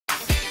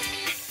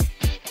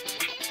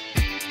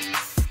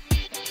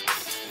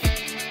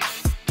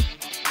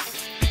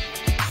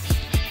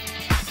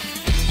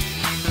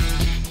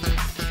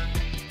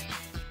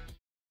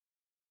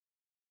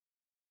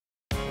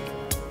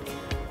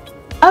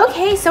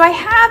so I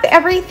have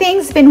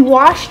everything's been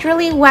washed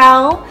really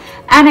well,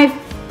 and I've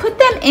put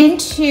them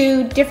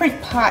into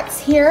different pots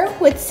here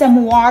with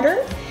some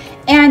water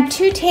and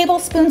 2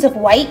 tablespoons of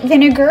white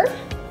vinegar.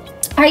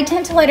 I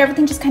tend to let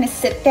everything just kind of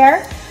sit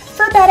there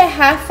for about a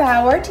half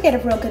hour to get a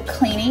real good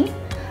cleaning.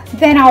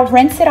 Then I'll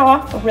rinse it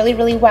off really,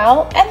 really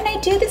well. And then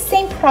I do the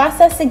same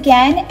process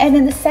again. And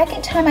then the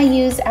second time I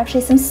use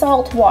actually some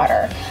salt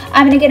water.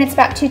 And again, it's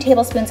about 2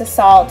 tablespoons of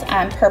salt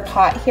per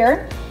pot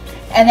here.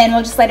 And then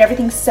we'll just let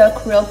everything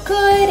soak real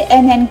good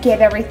and then give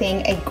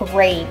everything a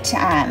great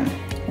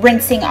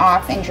rinsing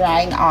off and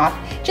drying off,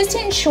 just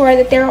to ensure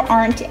that there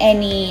aren't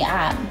any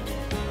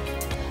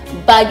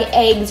bug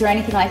eggs or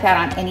anything like that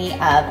on any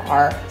of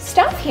our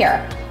stuff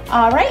here.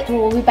 All right,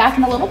 we'll be back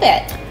in a little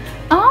bit.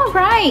 All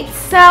right,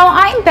 so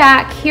I'm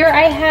back here.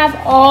 I have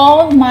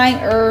all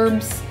my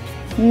herbs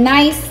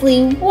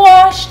nicely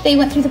washed. They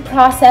went through the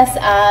process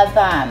of,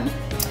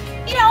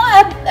 you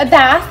know, a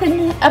bath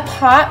in a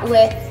pot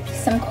with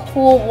some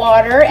cool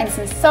water and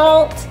some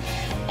salt,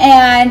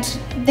 and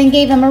then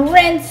gave them a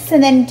rinse,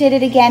 and then did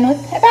it again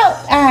with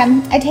about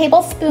a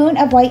tablespoon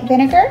of white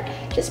vinegar.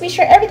 Just to be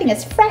sure everything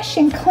is fresh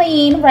and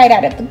clean right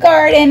out of the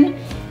garden.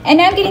 And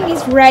now I'm getting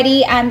these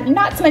ready,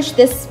 not so much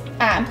this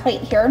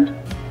plate here,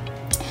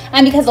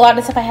 because a lot of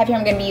the stuff I have here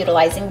I'm going to be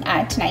utilizing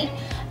tonight.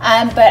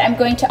 But I'm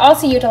going to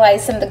also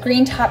utilize some of the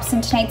green tops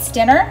in tonight's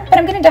dinner. But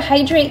I'm going to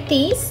dehydrate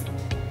these.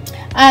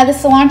 The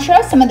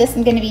cilantro, some of this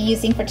I'm going to be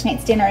using for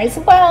tonight's dinner as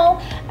well.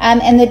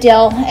 And the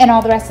dill and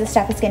all the rest of the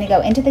stuff is going to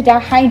go into the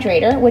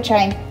dehydrator, which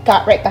I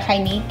got right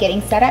behind me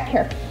getting set up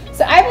here.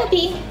 So I will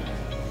be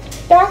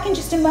back in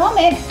just a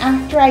moment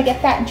after I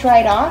get that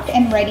dried off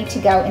and ready to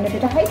go into the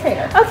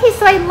dehydrator. Okay,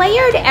 so I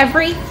layered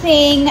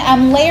everything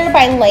layer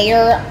by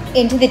layer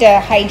into the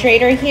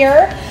dehydrator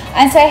here.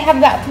 And so I have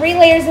about 3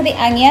 layers of the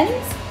onions,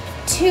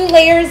 2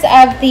 layers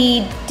of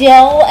the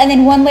dill, and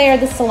then 1 layer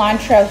of the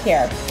cilantro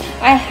here.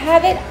 I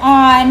have it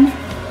on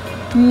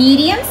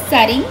medium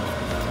setting,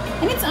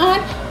 and it's on,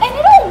 and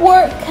it'll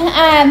work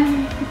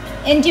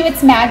and do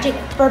its magic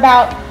for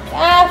about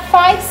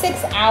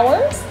 5-6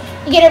 hours.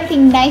 You get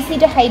everything nicely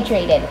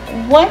dehydrated.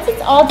 Once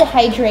it's all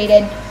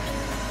dehydrated,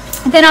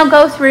 then I'll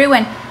go through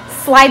and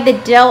slide the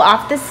dill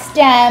off the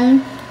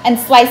stem and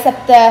slice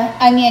up the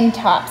onion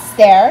tops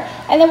there.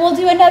 And then we'll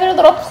do another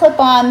little clip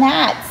on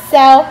that.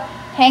 So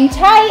hang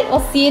tight,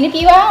 we'll see you in a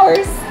few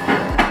hours.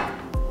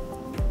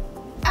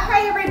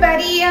 Hi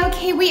everybody,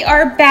 okay, we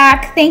are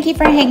back. Thank you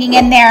for hanging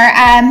in there.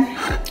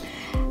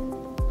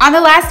 On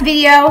the last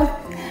video,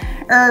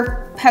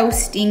 or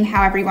posting,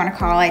 however you want to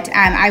call it,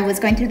 I was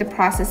going through the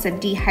process of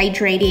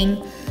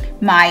dehydrating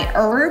my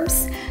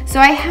herbs. So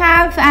I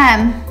have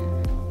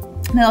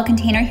my little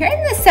container here,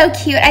 and this is so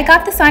cute. I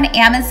got this on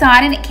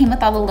Amazon, and it came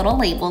with all the little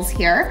labels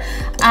here.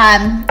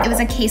 It was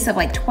a case of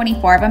like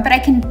 24 of them, but I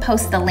can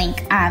post the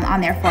link on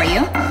there for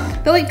you.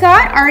 But we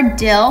got our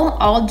dill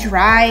all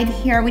dried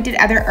here. We did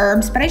other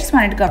herbs, but I just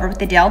wanted to go over with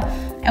the dill.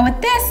 And with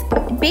this,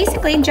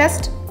 basically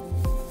just,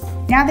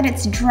 now that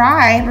it's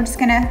dry, we're just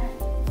gonna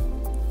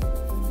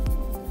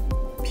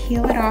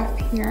peel it off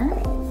here.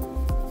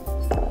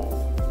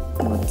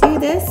 We'll do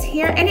this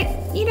here, and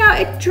it, you know,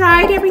 it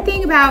dried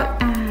everything about,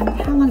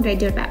 how long did I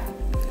do it? About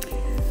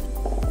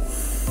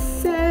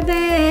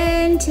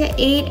 7 to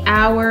 8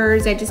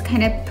 hours. I just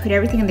kind of put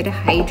everything in the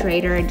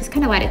dehydrator and just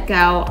kind of let it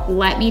go.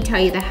 Let me tell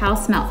you, the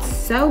house smelled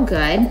so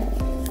good.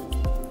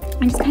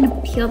 I just kind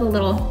of peel the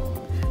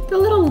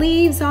little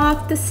leaves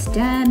off the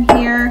stem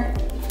here.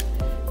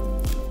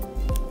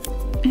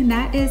 And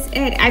that is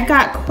it. I've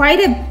got quite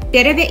a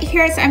bit of it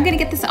here, so I'm gonna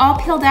get this all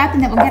peeled up,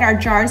 and then we'll get our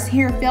jars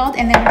here filled,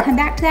 and then we'll come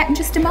back to that in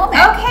just a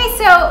moment. Okay,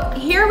 so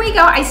here we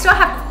go. I still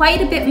have quite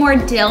a bit more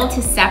dill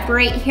to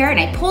separate here, and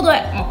I pulled a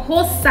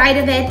whole side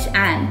of it.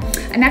 I'm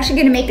actually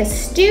gonna make a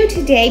stew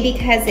today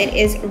because it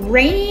is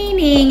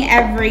raining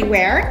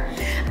everywhere.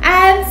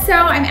 And so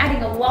I'm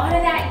adding a lot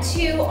of that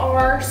to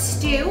our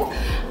stew.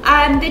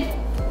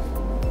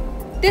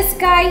 This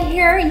guy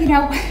here, you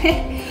know,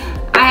 I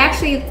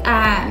actually,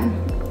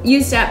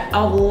 used up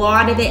a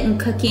lot of it in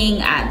cooking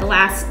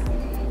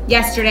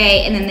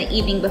yesterday and then the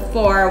evening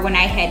before when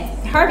I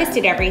had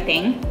harvested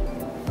everything.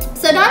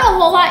 So not a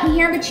whole lot in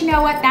here, but you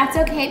know what? That's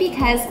okay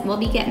because we'll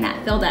be getting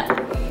that filled up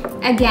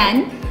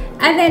again.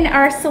 And then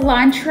our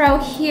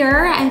cilantro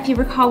here, if you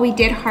recall, we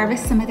did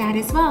harvest some of that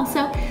as well.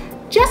 So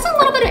just a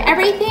little bit of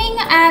everything.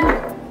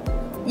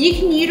 You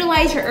can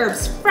utilize your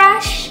herbs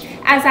fresh,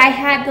 as I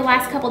had the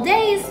last couple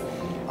days,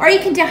 or you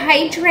can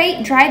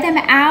dehydrate, dry them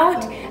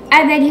out,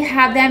 and then you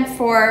have them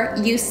for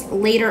use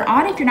later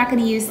on if you're not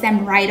gonna use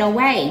them right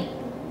away.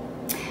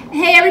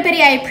 Hey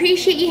everybody, I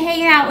appreciate you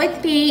hanging out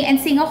with me and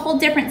seeing a whole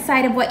different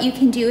side of what you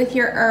can do with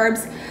your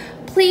herbs.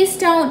 Please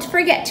don't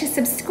forget to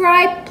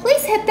subscribe.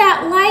 Please hit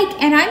that like,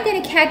 and I'm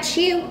gonna catch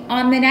you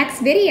on the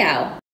next video.